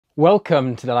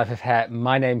Welcome to the Life of Hair.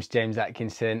 My name's James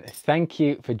Atkinson. Thank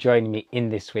you for joining me in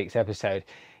this week's episode.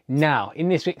 Now, in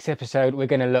this week's episode, we're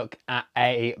going to look at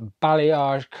a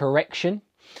balayage correction.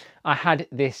 I had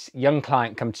this young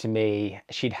client come to me.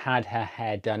 She'd had her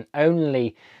hair done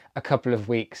only a couple of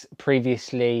weeks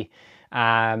previously.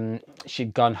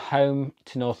 She'd gone home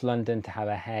to North London to have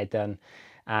her hair done,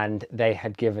 and they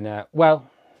had given her, well,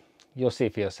 you'll see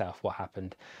for yourself what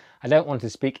happened. I don't want to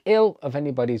speak ill of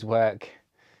anybody's work,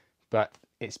 but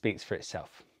it speaks for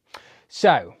itself.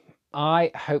 So I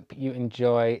hope you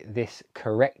enjoy this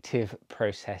corrective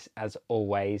process as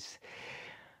always.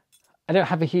 I don't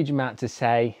have a huge amount to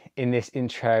say in this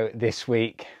intro this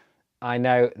week. I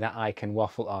know that I can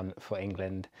waffle on for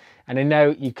England, and I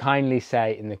know you kindly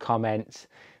say in the comments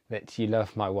that you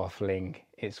love my waffling.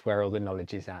 It's where all the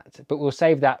knowledge is at, but we'll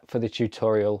save that for the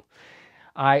tutorial.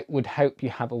 I would hope you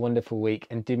have a wonderful week,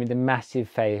 and do me the massive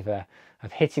favour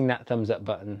of hitting that thumbs up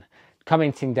button,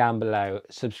 commenting down below,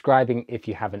 subscribing if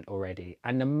you haven't already,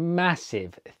 and a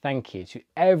massive thank you to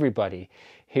everybody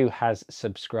who has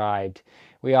subscribed.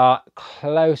 We are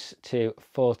close to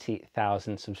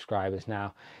 40,000 subscribers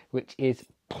now, which is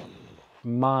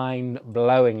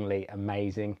mind-blowingly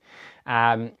amazing.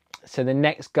 So the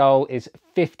next goal is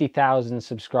 50,000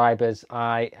 subscribers.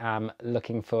 I am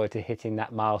looking forward to hitting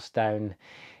that milestone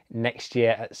next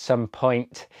year at some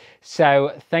point.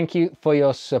 So thank you for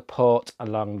your support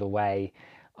along the way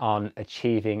on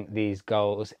achieving these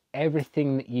goals.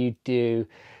 Everything that you do,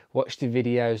 watch the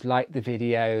videos, like the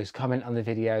videos, comment on the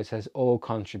videos, has all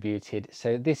contributed.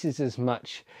 So this is as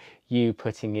much you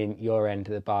putting in your end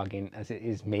of the bargain as it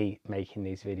is me making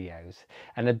these videos.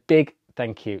 And a big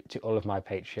thank you to all of my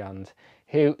Patreons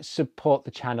who support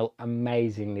the channel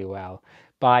amazingly well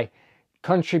by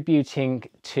contributing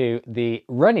to the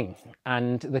running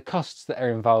and the costs that are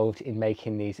involved in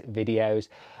making these videos,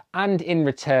 and in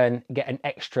return get an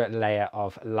extra layer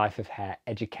of Life of Hair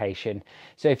education.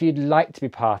 So if you'd like to be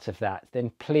part of that,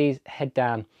 then please head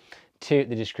down to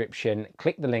the description,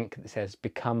 click the link that says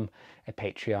become a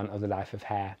Patreon of the Life of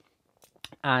Hair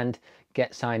and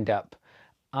get signed up.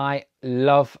 I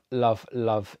love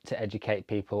to educate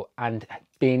people, and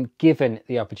being given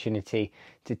the opportunity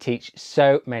to teach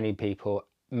so many people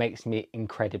makes me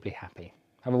incredibly happy.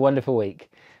 Have a wonderful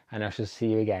week, and I shall see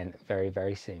you again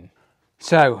very soon.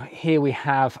 So here we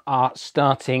have our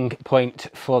starting point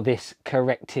for this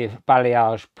corrective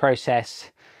balayage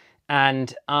process,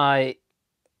 and I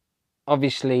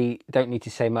obviously don't need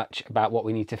to say much about what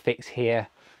we need to fix here.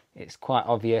 It's quite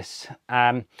obvious.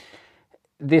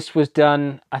 This was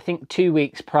done, I think, 2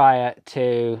 weeks prior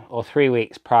to, or 3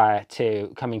 weeks prior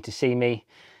to coming to see me.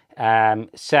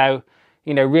 So,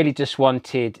 you know, really just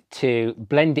wanted to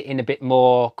blend it in a bit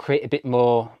more, create a bit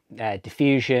more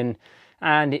diffusion,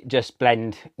 and it just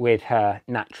blend with her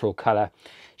natural colour.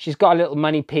 She's got a little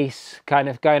money piece kind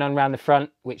of going on around the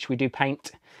front, which we do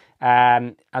paint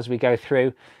as we go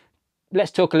through.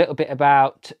 Let's talk a little bit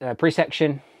about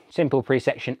pre-section. Simple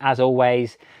pre-section as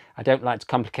always. I don't like to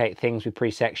complicate things with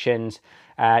pre-sections.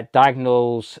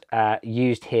 Diagonals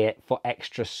used here for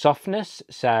extra softness.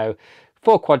 So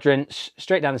 4 quadrants,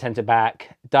 straight down the centre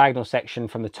back, diagonal section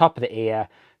from the top of the ear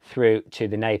through to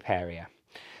the nape area.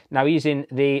 Now using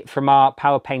from our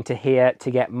power painter here to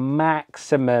get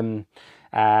maximum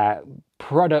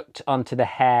product onto the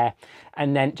hair,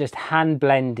 and then just hand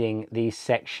blending these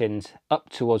sections up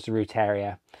towards the root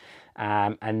area.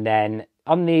 And then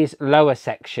on these lower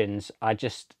sections, I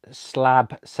just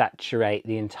slab saturate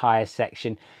the entire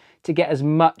section to get as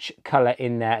much colour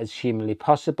in there as humanly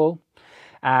possible.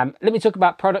 Let me talk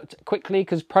about product quickly,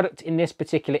 because product in this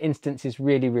particular instance is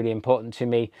really important to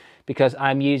me, because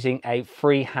I'm using a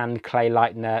freehand clay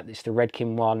lightener. It's the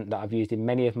Redken one that I've used in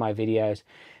many of my videos.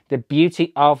 The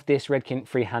beauty of this Redken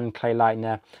freehand clay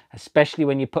lightener, especially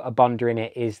when you put a bonder in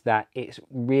it, is that it's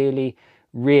really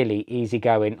easy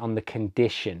going on the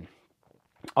condition.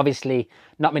 Obviously,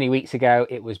 not many weeks ago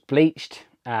it was bleached.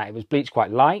 It was bleached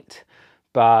quite light,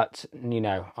 but you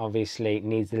know, obviously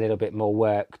needs a little bit more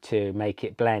work to make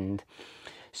it blend.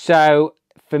 So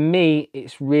for me,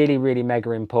 it's really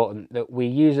mega important that we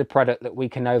use a product that we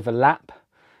can overlap,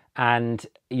 and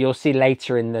you'll see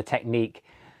later in the technique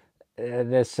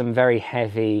there's some very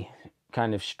heavy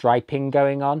kind of striping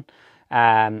going on,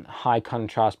 high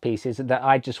contrast pieces that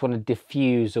I just want to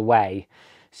diffuse away.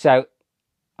 So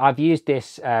I've used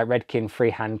this Redken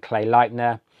freehand clay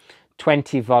lightener,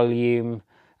 20 volume,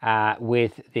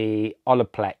 with the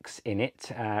Olaplex in it.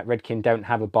 Redken don't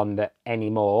have a bonder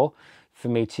anymore for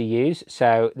me to use,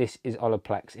 so this is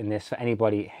Olaplex in this for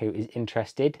anybody who is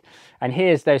interested. And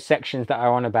here's those sections that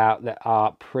are on about that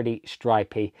are pretty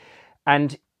stripy.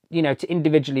 And you know, to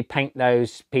individually paint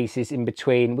those pieces in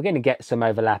between, we're going to get some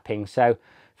overlapping. So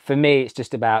for me, it's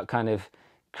just about kind of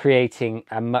creating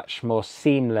a much more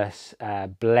seamless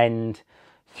blend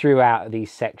throughout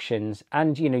these sections,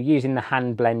 and you know, using the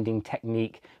hand blending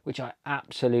technique, which I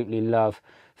absolutely love,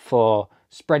 for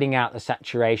spreading out the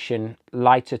saturation,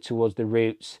 lighter towards the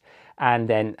roots, and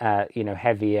then you know,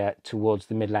 heavier towards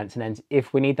the mid-lengths and ends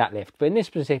if we need that lift. But in this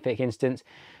specific instance,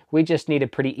 we just need a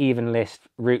pretty even lift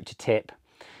root to tip.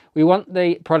 We want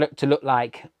the product to look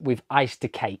like we've iced a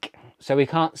cake, so we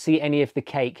can't see any of the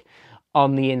cake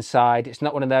on the inside. It's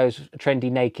not one of those trendy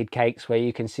naked cakes where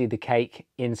you can see the cake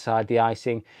inside the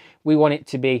icing. We want it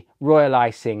to be royal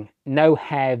icing, no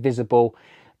hair visible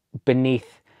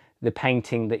beneath the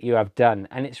painting that you have done.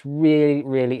 And it's really,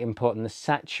 really important. The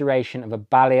saturation of a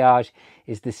balayage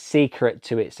is the secret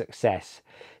to its success.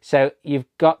 So you've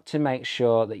got to make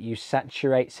sure that you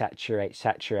saturate, saturate,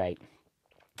 saturate.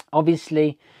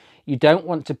 Obviously, you don't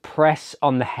want to press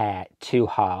on the hair too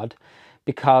hard,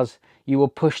 because you will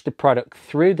push the product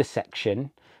through the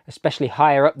section, especially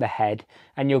higher up the head,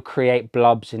 and you'll create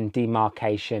blobs and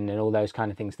demarcation and all those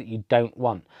kind of things that you don't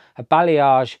want. A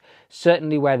balayage,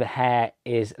 certainly where the hair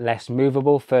is less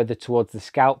movable, further towards the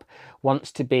scalp,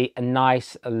 wants to be a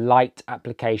nice light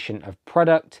application of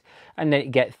product, and then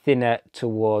it gets thinner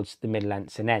towards the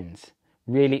mid-lengths and ends.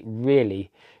 Really,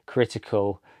 really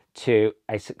critical to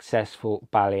a successful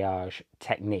balayage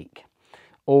technique.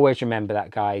 Always remember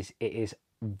that, guys. It is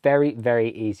very, very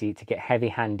easy to get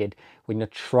heavy-handed when you're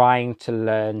trying to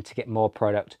learn to get more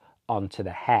product onto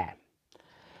the hair.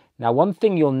 Now, one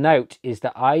thing you'll note is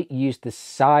that I use the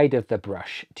side of the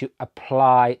brush to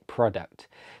apply product.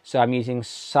 So I'm using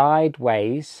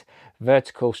sideways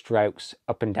vertical strokes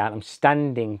up and down. I'm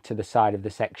standing to the side of the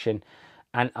section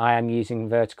and I am using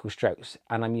vertical strokes,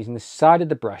 and I'm using the side of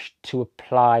the brush to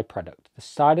apply product. The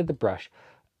side of the brush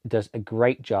does a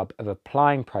great job of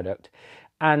applying product,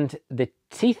 and the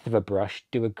teeth of a brush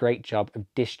do a great job of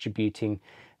distributing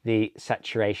the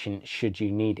saturation should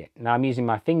you need it. Now I'm using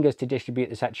my fingers to distribute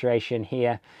the saturation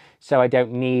here, so I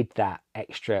don't need that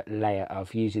extra layer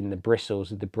of using the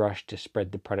bristles of the brush to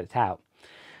spread the product out.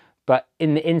 But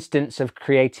in the instance of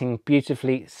creating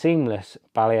beautifully seamless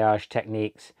balayage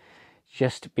techniques,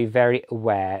 just be very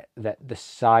aware that the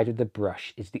side of the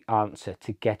brush is the answer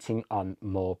to getting on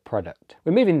more product.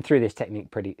 We're moving through this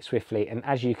technique pretty swiftly, and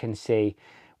as you can see,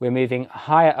 we're moving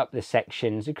higher up the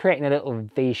sections and creating a little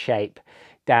V shape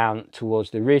down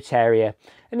towards the root area.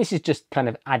 And this is just kind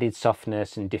of added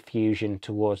softness and diffusion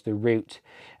towards the root,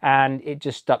 and it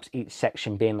just stops each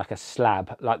section being like a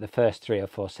slab like the first 3 or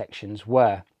 4 sections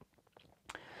were.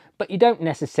 But you don't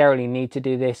necessarily need to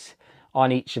do this on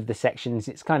each of the sections.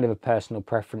 It's kind of a personal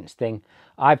preference thing.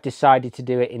 I've decided to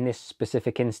do it in this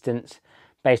specific instance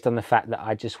based on the fact that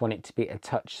I just want it to be a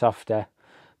touch softer.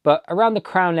 But around the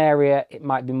crown area, it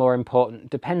might be more important.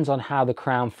 Depends on how the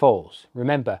crown falls.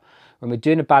 Remember, when we're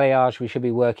doing a balayage, we should be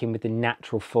working with the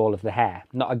natural fall of the hair,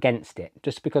 not against it.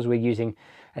 Just because we're using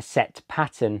a set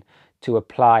pattern to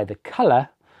apply the colour,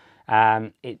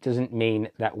 it doesn't mean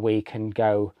that we can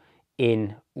go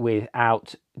in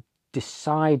without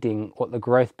deciding what the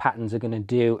growth patterns are going to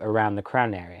do around the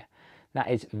crown area.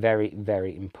 That is very,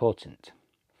 very important.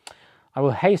 I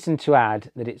will hasten to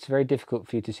add that it's very difficult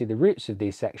for you to see the roots of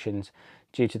these sections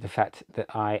due to the fact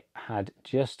that I had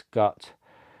just got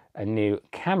a new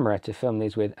camera to film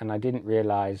these with, and I didn't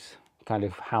realize kind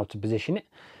of how to position it.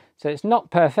 So it's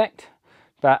not perfect,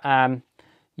 but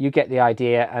you get the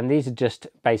idea. And these are just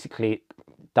basically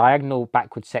diagonal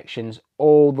backward sections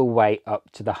all the way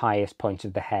up to the highest point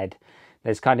of the head.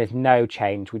 There's kind of no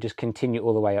change. We just continue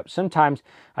all the way up. Sometimes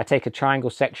I take a triangle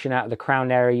section out of the crown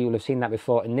area. You'll have seen that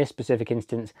before. In this specific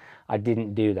instance, I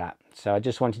didn't do that. So I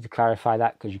just wanted to clarify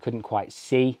that because you couldn't quite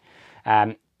see.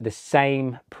 The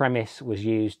same premise was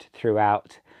used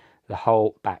throughout the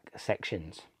whole back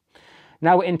sections.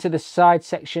 Now we're into the side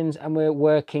sections, and we're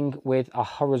working with a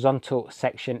horizontal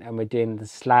section, and we're doing the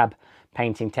slab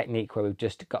painting technique where we've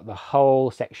just got the whole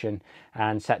section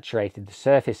and saturated the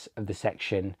surface of the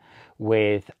section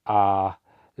with our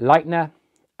lightener,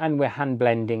 and we're hand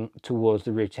blending towards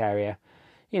the root area,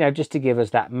 you know, just to give us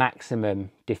that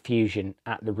maximum diffusion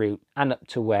at the root and up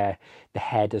to where the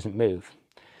hair doesn't move.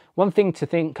 One thing to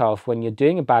think of when you're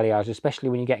doing a balayage, especially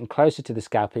when you're getting closer to the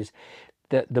scalp, is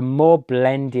that the more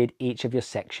blended each of your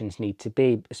sections need to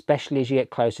be, especially as you get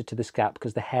closer to the scalp,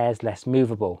 because the hair is less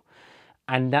movable.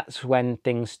 And that's when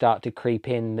things start to creep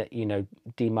in, that, you know,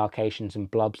 demarcations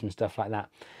and blobs and stuff like that,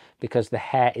 because the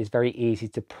hair is very easy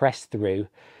to press through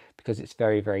because it's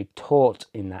very, very taut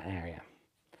in that area.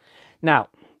 Now,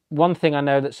 one thing I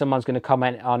know that someone's going to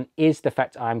comment on is the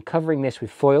fact I'm covering this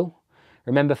with foil.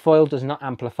 Remember, foil does not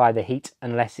amplify the heat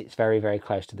unless it's very, very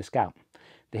close to the scalp.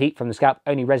 The heat from the scalp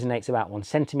only resonates about 1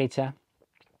 centimetre.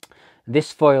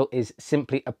 This foil is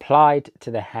simply applied to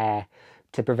the hair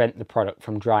to prevent the product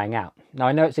from drying out. Now,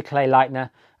 I know it's a clay lightener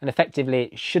and effectively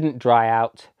it shouldn't dry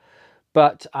out,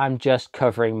 but I'm just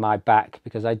covering my back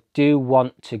because I do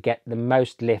want to get the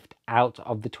most lift out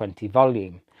of the 20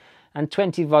 volume. And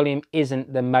 20 volume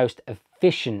isn't the most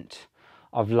efficient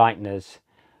of lighteners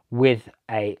with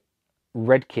a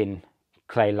Redken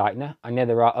clay lightener. I know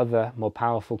there are other more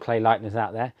powerful clay lighteners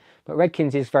out there, but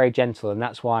Redken's is very gentle, and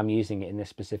that's why I'm using it in this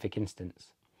specific instance.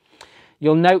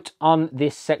 You'll note on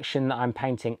this section that I'm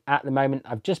painting at the moment,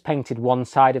 I've just painted one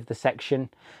side of the section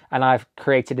and I've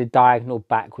created a diagonal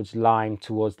backwards line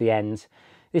towards the ends.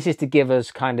 This is to give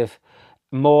us kind of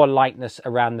more lightness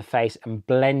around the face and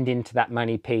blend into that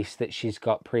money piece that she's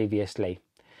got previously.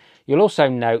 You'll also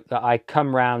note that I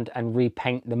come round and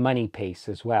repaint the money piece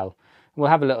as well. We'll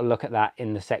have a little look at that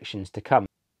in the sections to come.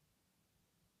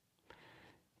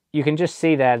 You can just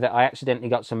see there that I accidentally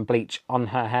got some bleach on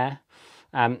her hair,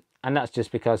 and that's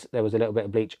just because there was a little bit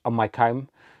of bleach on my comb.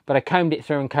 But I combed it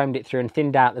through and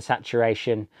thinned out the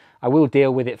saturation. I will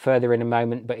deal with it further in a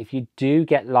moment, but if you do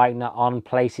get lightener on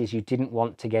places you didn't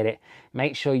want to get it,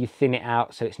 make sure you thin it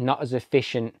out so it's not as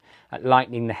efficient at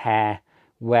lightening the hair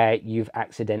where you've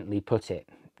accidentally put it.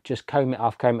 Just comb it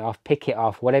off, pick it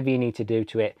off, whatever you need to do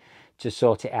to it to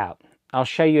sort it out. I'll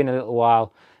show you in a little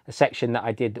while a section that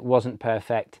I did that wasn't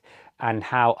perfect and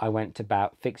how I went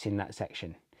about fixing that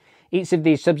section. Each of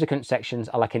these subsequent sections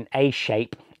are like an A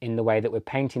shape in the way that we're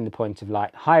painting the point of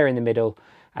light higher in the middle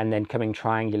and then coming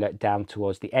triangular down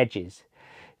towards the edges.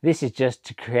 This is just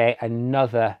to create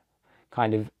another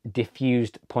kind of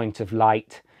diffused point of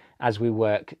light as we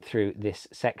work through this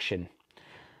section.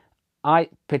 I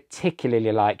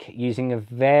particularly like using a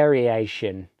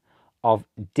variation of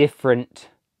different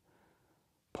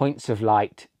points of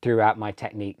light throughout my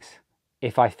techniques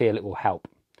if I feel it will help.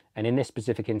 And in this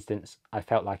specific instance, I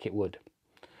felt like it would.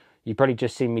 You probably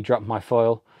just seen me drop my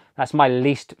foil. That's my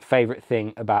least favorite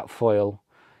thing about foil.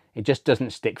 It just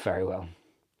doesn't stick very well.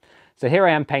 So here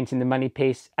I am painting the money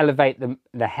piece, elevate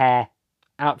the hair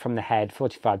out from the head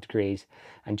 45 degrees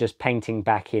and just painting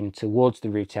back in towards the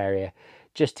root area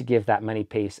just to give that money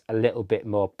piece a little bit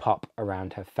more pop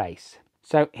around her face.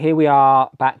 So here we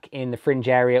are back in the fringe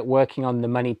area working on the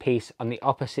money piece on the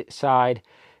opposite side.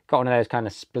 Got one of those kind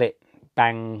of split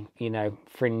bang, you know,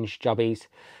 fringe jobbies.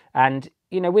 And,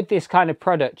 you know, with this kind of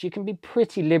product, you can be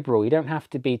pretty liberal. You don't have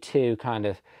to be too kind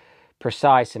of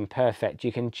precise and perfect.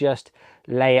 You can just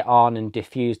lay it on and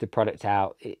diffuse the product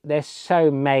out. They're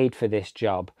so made for this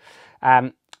job.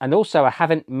 And also I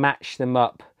haven't matched them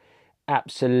up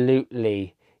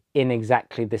absolutely in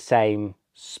exactly the same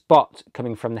spot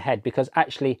coming from the head, because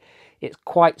actually it's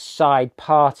quite side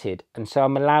parted, and so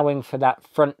I'm allowing for that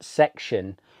front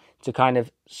section to kind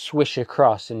of swish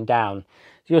across and down.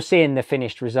 You'll see in the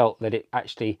finished result that it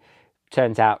actually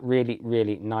turns out really,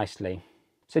 really nicely.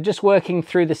 So just working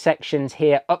through the sections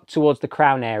here up towards the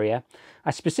crown area.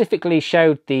 I specifically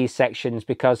showed these sections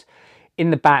because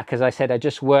in the back, as I said, I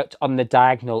just worked on the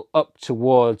diagonal up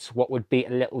towards what would be a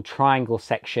little triangle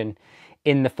section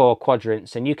in the 4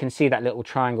 quadrants, and you can see that little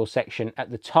triangle section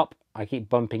at the top. I keep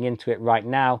bumping into it right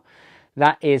now.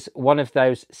 That is one of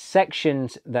those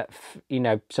sections that, you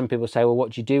know, some people say, well,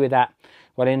 what do you do with that?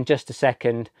 Well, in just a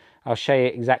second, I'll show you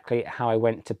exactly how I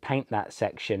went to paint that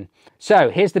section. So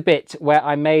here's the bit where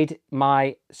I made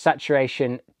my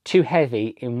saturation too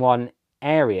heavy in one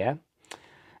area,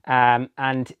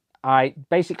 and I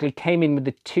basically came in with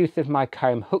the tooth of my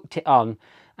comb, hooked it on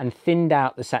and thinned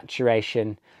out the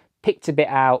saturation, picked a bit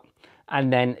out,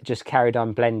 and then just carried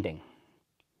on blending.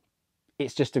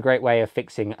 It's just a great way of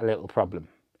fixing a little problem.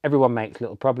 Everyone makes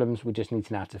little problems, we just need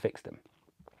to know how to fix them.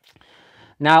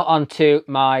 Now on to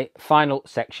my final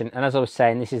section, and as I was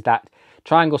saying, this is that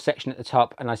triangle section at the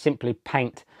top, and I simply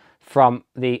paint from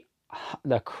the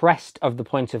crest of the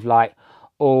point of light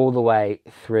all the way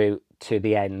through to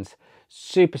the ends.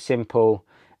 Super simple,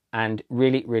 and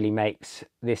really, really makes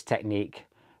this technique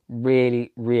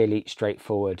really, really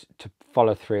straightforward to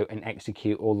follow through and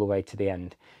execute all the way to the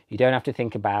end. You don't have to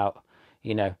think about,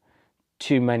 you know,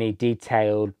 too many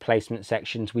detailed placement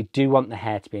sections. We do want the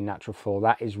hair to be a natural fall.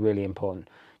 That is really important,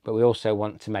 but we also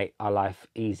want to make our life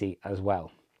easy as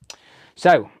well.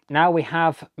 So now we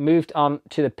have moved on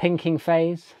to the pinking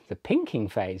phase. The pinking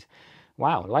phase.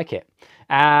 Wow, I like it.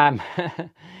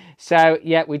 So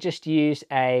yeah, we just use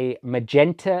a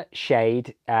magenta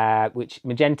shade, which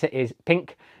magenta is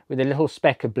pink with a little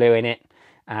speck of blue in it.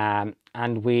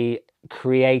 and we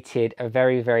created a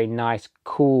very, very nice,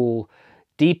 cool,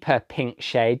 deeper pink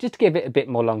shade just to give it a bit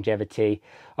more longevity.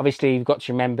 Obviously, you've got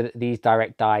to remember that these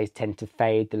direct dyes tend to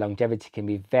fade. The longevity can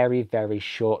be very, very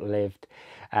short-lived.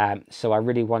 So I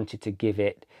really wanted to give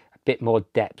it a bit more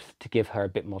depth, to give her a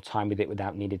bit more time with it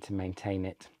without needing to maintain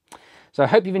it. So I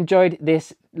hope you've enjoyed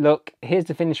this look. Here's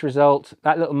the finished result.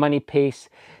 That little money piece,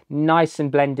 nice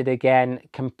and blended again,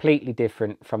 completely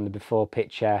different from the before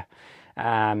picture,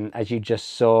 as you just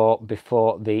saw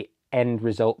before the end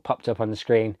result popped up on the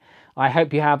screen. I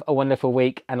hope you have a wonderful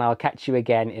week, and I'll catch you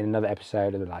again in another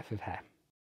episode of The Life of Hair.